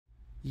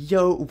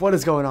Yo, what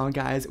is going on,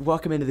 guys?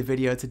 Welcome into the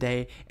video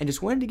today, and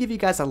just wanted to give you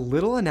guys a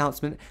little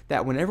announcement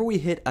that whenever we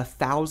hit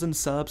 1,000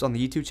 subs on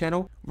the YouTube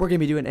channel, we're going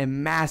to be doing a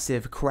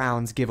massive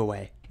crowns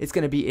giveaway. It's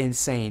going to be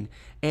insane,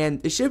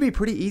 and it should be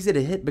pretty easy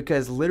to hit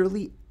because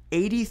literally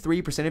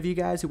 83% of you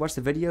guys who watch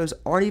the videos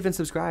aren't even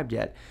subscribed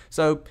yet.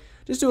 So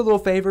just do a little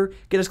favor,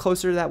 get us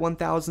closer to that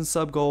 1,000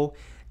 sub goal,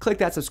 click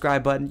that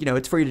subscribe button. You know,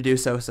 it's free to do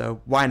so,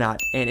 so why not?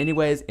 And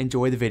anyways,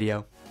 enjoy the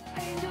video.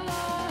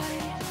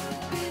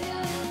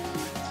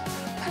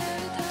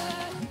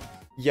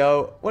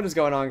 Yo, what is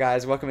going on,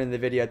 guys? Welcome into the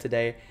video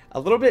today. A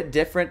little bit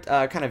different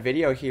kind of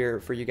video here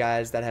for you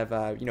guys that have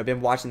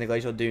been watching the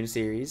Glacial Dune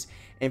series.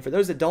 And for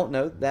those that don't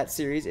know, that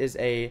series is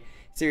a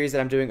series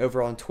that I'm doing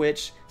over on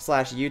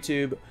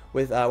Twitch/YouTube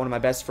with one of my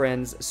best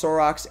friends,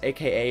 Sorox,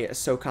 aka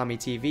Sokami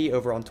TV,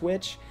 over on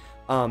Twitch.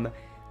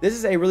 This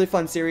is a really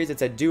fun series.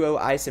 It's a duo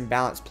ice and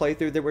balance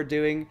playthrough that we're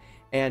doing,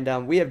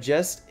 and we have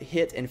just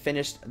hit and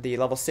finished the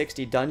level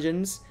 60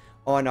 dungeons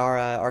on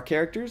our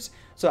characters.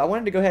 So I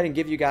wanted to go ahead and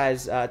give you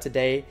guys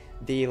today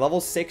the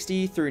level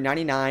 60 through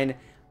 99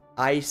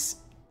 ice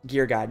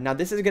gear guide. Now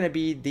this is going to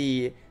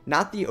be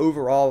not the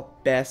overall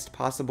best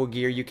possible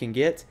gear you can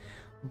get,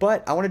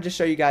 but I wanted to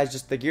show you guys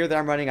just the gear that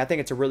I'm running. I think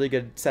it's a really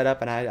good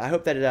setup, and I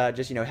hope that it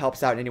just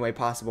helps out in any way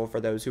possible for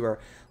those who are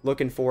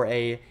looking for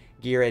a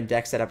gear and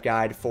deck setup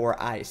guide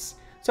for ice.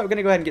 So I'm going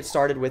to go ahead and get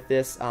started with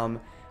this. I'm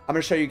going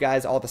to show you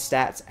guys all the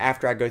stats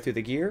after I go through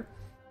the gear.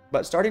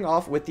 But starting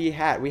off with the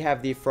hat, we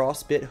have the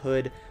Frostbit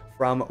Hood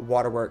from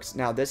Waterworks.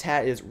 Now this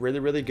hat is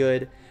really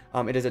good.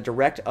 It is a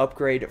direct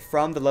upgrade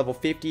from the level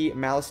 50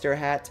 Malistaire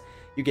hat.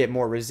 You get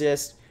more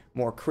resist,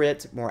 more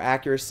crit, more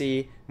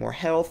accuracy, more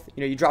health.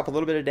 You drop a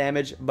little bit of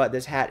damage, but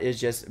this hat is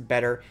just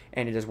better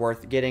and it is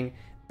worth getting.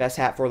 Best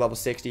hat for level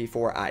 60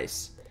 for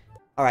ice.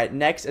 Alright,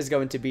 next is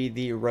going to be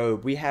the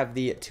Robe. We have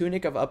the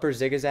Tunic of Upper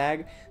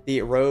Zigzag.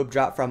 The Robe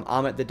dropped from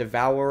Amulet the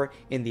Devourer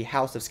in the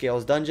House of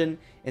Scales dungeon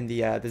in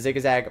the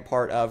Zigzag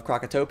part of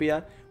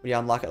Crocotopia when you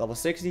unlock at level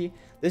 60.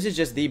 This is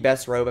just the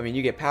best robe. I mean,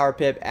 you get Power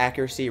Pip,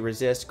 Accuracy,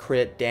 Resist,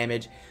 Crit,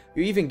 Damage.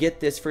 You even get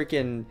this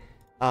freaking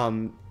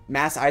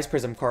Mass Ice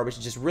Prism card, which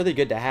is just really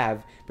good to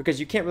have because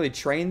you can't really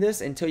train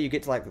this until you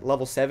get to like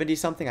level 70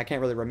 something. I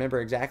can't really remember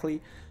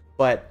exactly,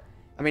 but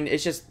I mean,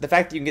 it's just the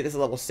fact that you can get this at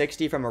level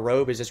 60 from a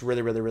robe is just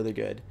really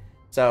good.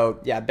 So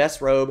yeah,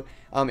 best robe.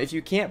 If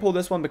you can't pull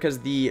this one because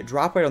the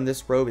drop rate on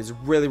this robe is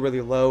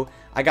really low,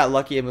 I got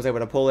lucky and was able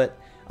to pull it.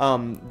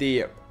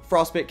 The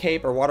Frostbit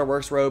Cape or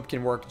Waterworks robe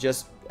can work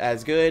just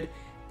as good,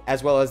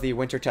 as well as the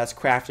Winter Tusk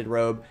crafted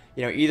robe.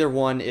 Either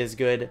one is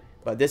good,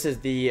 but this is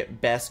the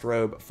best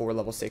robe for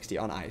level 60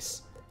 on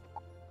ice.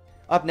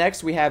 Up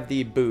next, we have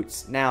the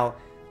boots. Now,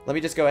 let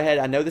me just go ahead.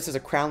 I know this is a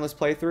crownless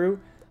playthrough.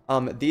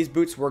 These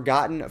boots were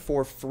gotten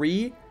for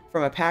free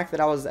from a pack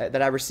that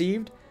I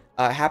received.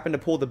 Happened to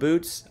pull the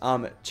boots.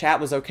 Chat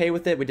was okay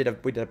with it. We did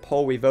a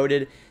poll. We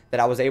voted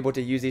that I was able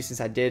to use these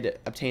since I did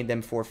obtain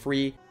them for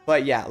free.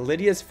 But yeah,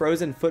 Lydia's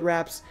Frozen Foot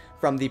Wraps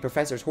from the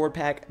Professor's Horde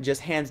pack,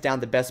 just hands down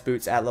the best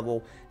boots at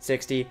level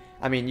 60.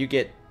 I mean, you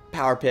get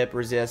Power Pip,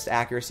 Resist,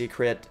 Accuracy,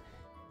 Crit,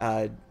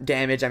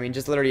 Damage. I mean,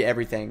 just literally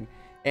everything.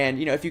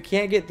 And if you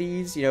can't get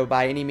these,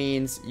 by any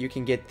means, you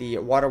can get the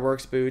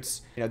Waterworks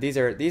boots.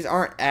 These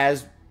aren't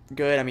as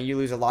good. I mean, you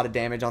lose a lot of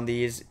damage on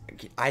these.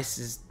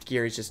 Ice's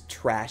gear is just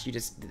trash.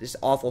 Just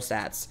awful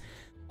stats.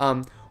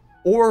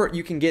 Or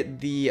you can get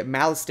the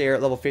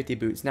Malistaire level 50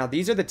 boots. Now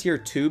these are the tier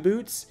 2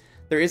 boots.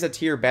 There is a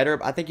tier better,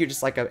 but I think you're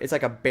just it's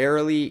like a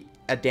barely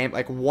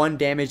like 1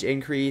 damage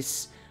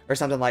increase or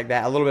something like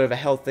that. A little bit of a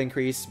health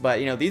increase, but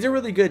these are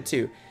really good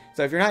too.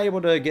 So if you're not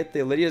able to get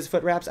the Lydia's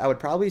Foot Wraps, I would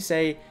probably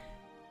say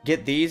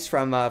get these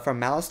from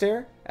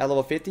Malistaire at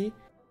level 50.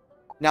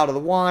 Now to the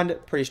wand,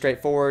 pretty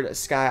straightforward.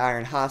 Sky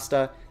Iron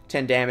Hasta,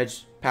 10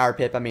 damage, Power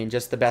Pip. I mean,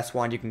 just the best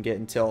one you can get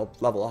until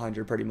level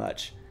 100 pretty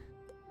much.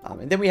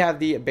 And then we have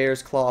the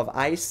Bear's Claw of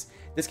Ice.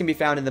 This can be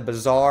found in the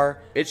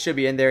Bazaar. It should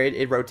be in there.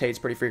 It rotates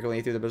pretty frequently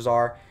through the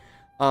Bazaar.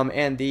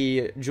 And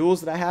the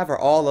jewels that I have are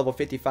all level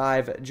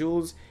 55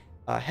 jewels.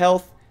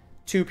 Health,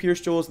 2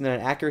 Pierce jewels, and then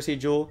an Accuracy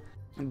jewel.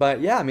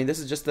 But yeah, I mean, this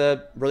is just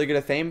a really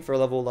good Athame for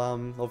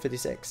level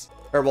 56.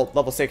 Or well,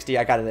 level 60.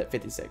 I got it at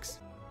 56.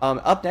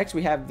 Up next,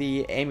 we have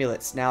the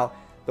amulets. Now,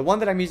 the one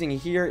that I'm using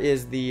here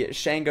is the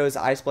Shango's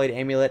Iceblade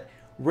Amulet.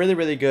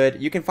 Really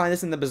good. You can find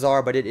this in the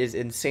Bazaar, but it is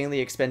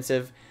insanely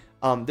expensive.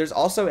 There's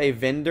also a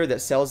vendor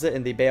that sells it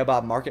in the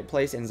Baobab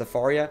Marketplace in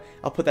Zafaria.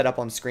 I'll put that up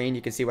on screen.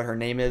 You can see what her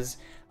name is.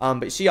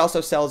 But she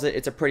also sells it.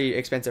 It's a pretty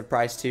expensive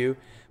price too.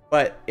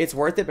 But it's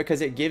worth it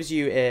because it gives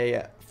you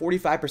a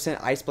 45%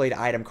 Iceblade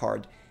item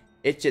card.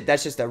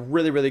 That's just a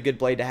really good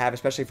blade to have,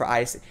 especially for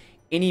ice.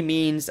 Any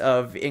means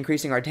of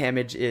increasing our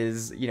damage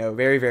is,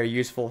 very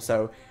useful.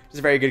 So it's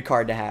a very good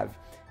card to have.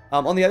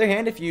 On the other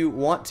hand, if you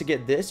want to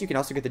get this, you can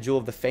also get the Jewel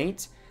of the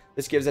Faint.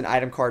 This gives an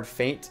item card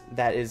Faint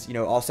that is,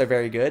 also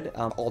very good,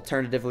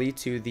 alternatively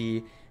to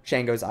the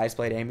Shango's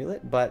Iceblade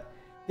Amulet. But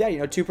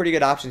yeah, 2 pretty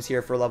good options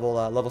here for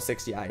level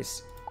 60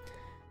 ice.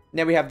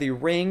 Now we have the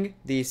ring,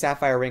 the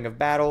Sapphire Ring of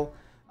Battle.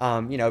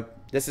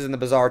 This is in the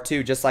bazaar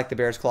too, just like the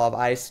Bear's Claw of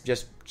Ice.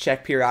 Just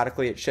check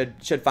periodically. It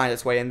should find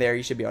its way in there.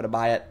 You should be able to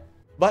buy it.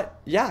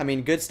 But yeah, I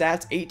mean, good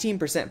stats.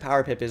 18%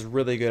 power pip is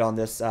really good on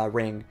this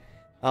ring.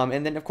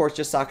 And then of course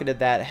just socketed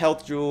that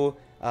health jewel,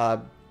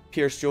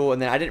 pierce jewel,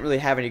 and then I didn't really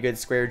have any good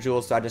square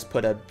jewels, so I just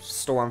put a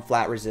storm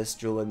flat resist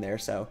jewel in there.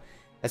 So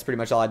that's pretty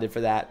much all I did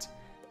for that.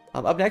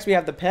 Up next we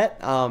have the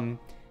pet.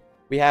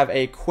 We have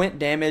a quint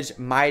damage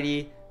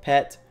mighty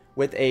pet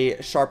with a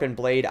sharpened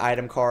blade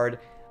item card.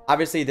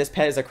 Obviously this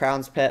pet is a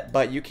crown's pet,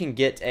 but you can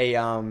get a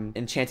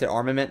enchanted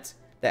armament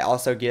that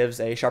also gives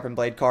a sharpened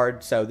blade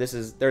card. So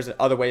there's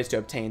other ways to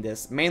obtain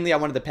this. Mainly I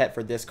wanted the pet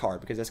for this card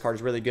because this card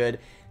is really good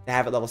to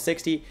have at level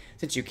 60,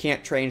 since you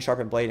can't train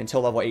sharpened blade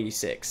until level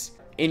 86.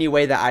 Any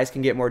way that Ice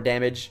can get more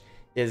damage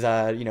is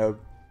you know,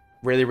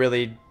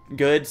 really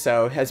good.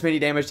 So as many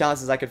damage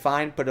talents as I could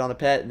find, put it on the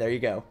pet, and there you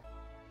go.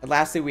 And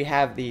lastly we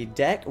have the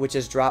deck, which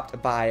is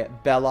dropped by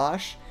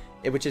Belosh,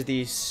 which is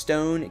the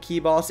stone key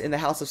boss in the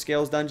House of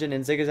Scales dungeon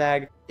in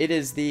Zigzag. It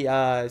is the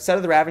set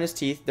of the Ravenous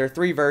Teeth. There are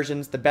 3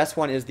 versions. The best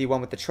one is the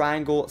one with the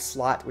triangle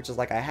slot, which is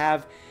like I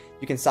have.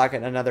 You can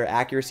socket another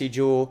accuracy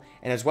jewel,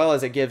 and as well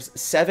as it gives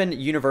 7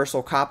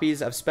 universal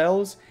copies of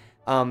spells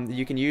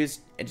you can use.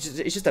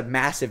 It's just a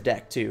massive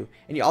deck too,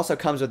 and it also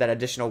comes with that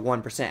additional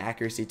 1%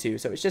 accuracy too.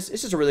 So it's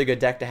just a really good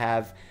deck to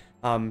have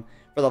for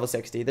level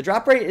 60. The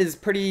drop rate is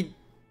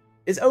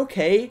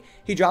okay.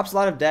 He drops a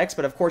lot of decks,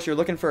 but of course you're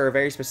looking for a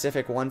very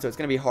specific one, so it's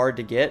going to be hard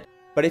to get.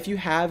 But if you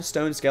have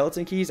stone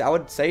skeleton keys, I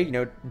would say, you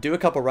know, do a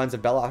couple runs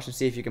of Belosh and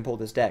see if you can pull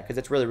this deck, because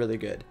it's really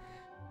good.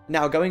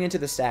 Now going into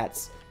the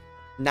stats,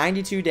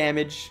 92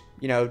 damage,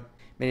 you know,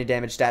 many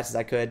damage stats as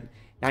I could.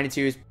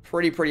 92 is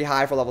pretty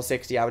high for level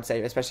 60, I would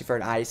say, especially for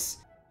an ice.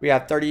 We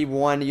have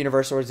 31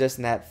 universal resist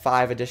and that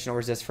 5 additional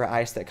resist for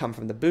ice that come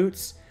from the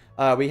boots.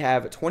 We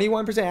have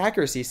 21%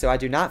 accuracy, so I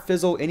do not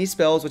fizzle any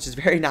spells, which is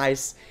very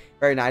nice.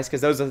 Very nice, because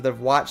those that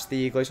have watched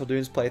the Glacial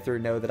Dunes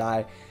playthrough know that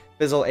I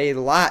fizzle a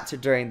lot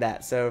during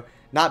that. So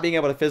not being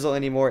able to fizzle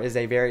anymore is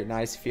a very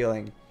nice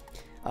feeling.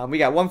 We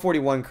got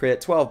 141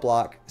 crit, 12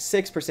 block,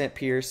 6%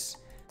 pierce,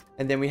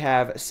 and then we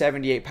have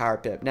 78 power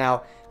pip.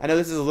 Now, I know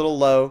this is a little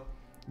low,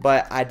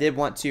 but I did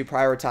want to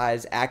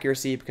prioritize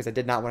accuracy because I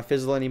did not want to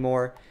fizzle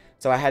anymore.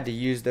 So I had to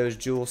use those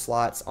jewel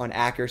slots on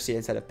accuracy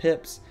instead of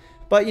pips.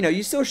 But, you know,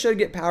 you still should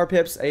get power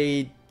pips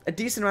a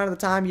decent amount of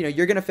the time. You know,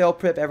 you're going to fail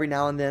pip every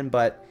now and then,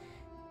 but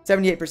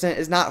 78%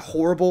 is not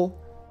horrible.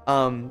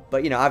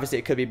 But, you know, obviously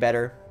it could be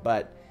better,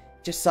 but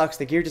it just sucks.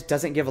 The gear just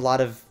doesn't give a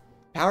lot of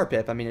power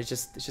pip. I mean, it's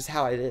just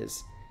how it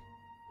is.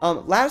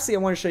 Lastly, I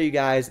want to show you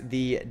guys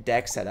the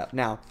deck setup.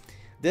 Now,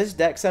 this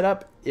deck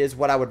setup is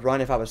what I would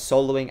run if I was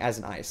soloing as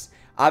an ice.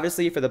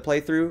 Obviously, for the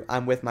playthrough,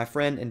 I'm with my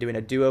friend and doing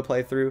a duo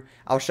playthrough.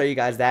 I'll show you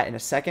guys that in a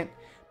second.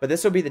 But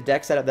this will be the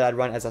deck setup that I'd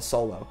run as a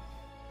solo.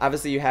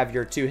 Obviously, you have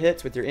your 2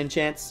 hits with your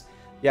enchants.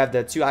 You have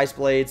the 2 ice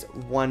blades,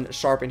 1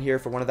 sharpen here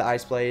for one of the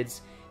ice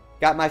blades.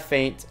 Got my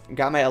feint,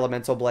 got my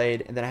elemental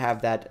blade, and then I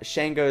have that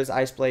Shango's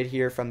ice blade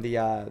here from the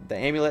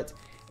amulet,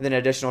 and then an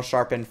additional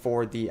sharpen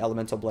for the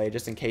elemental blade,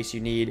 just in case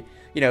you need,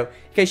 you know,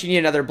 in case you need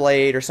another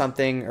blade or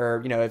something,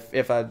 or, you know,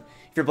 if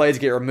your blades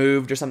get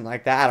removed or something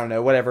like that. I don't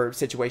know, whatever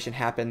situation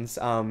happens.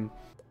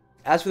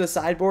 As for the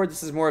sideboard,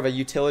 this is more of a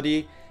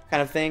utility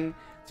kind of thing.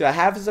 So I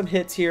have some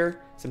hits here,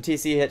 some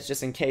TC hits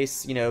just in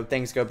case, you know,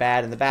 things go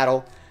bad in the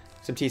battle.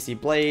 Some TC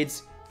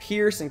blades,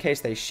 pierce in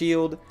case they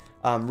shield,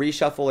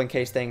 reshuffle in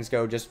case things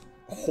go just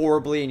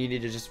horribly and you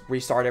need to just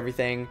restart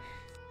everything.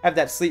 Have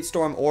that Sleet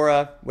Storm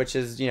aura, which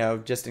is, you know,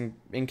 just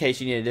in case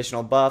you need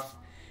additional buff,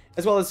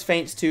 as well as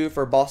feints too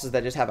for bosses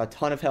that just have a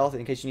ton of health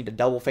in case you need to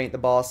double feint the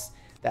boss.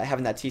 That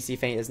having that TC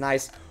feint is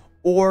nice.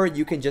 Or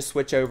you can just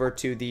switch over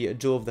to the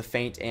Jewel of the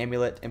Feint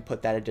amulet and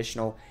put that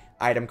additional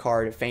item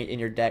card feint in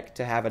your deck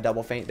to have a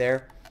double feint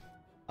there.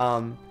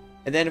 And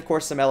then of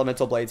course some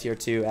elemental blades here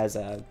too, as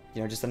a,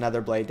 you know, just another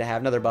blade to have,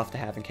 another buff to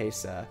have in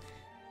case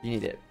you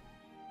need it.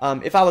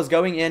 If I was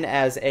going in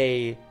as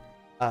a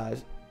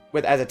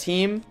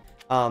team,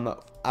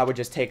 I would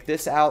just take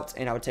this out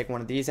and I would take one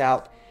of these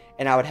out,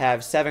 and I would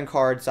have 7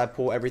 cards. So I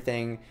pull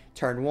everything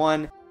turn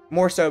 1.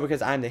 More so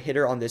because I'm the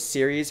hitter on this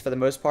series for the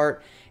most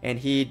part, and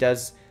he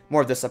does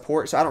more of the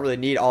support, so I don't really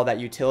need all that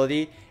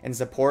utility and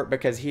support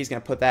because he's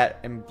going to put that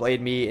and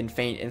blade me and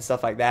feint and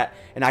stuff like that,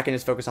 and I can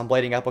just focus on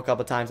blading up a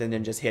couple times and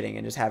then just hitting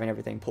and just having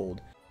everything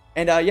pulled.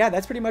 And yeah,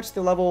 that's pretty much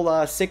the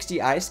level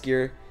 60 ice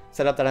gear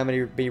setup that I'm going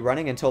to be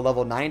running until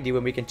level 90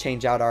 when we can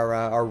change out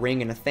our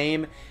ring and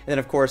Athame, and then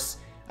of course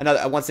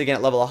once again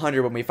at level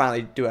 100 when we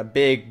finally do a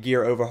big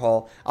gear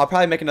overhaul. I'll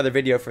probably make another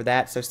video for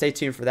that, so stay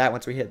tuned for that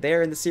once we hit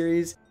there in the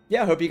series.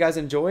 Yeah, hope you guys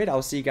enjoyed.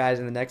 I'll see you guys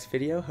in the next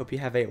video. Hope you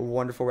have a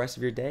wonderful rest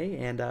of your day,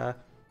 and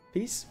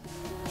peace.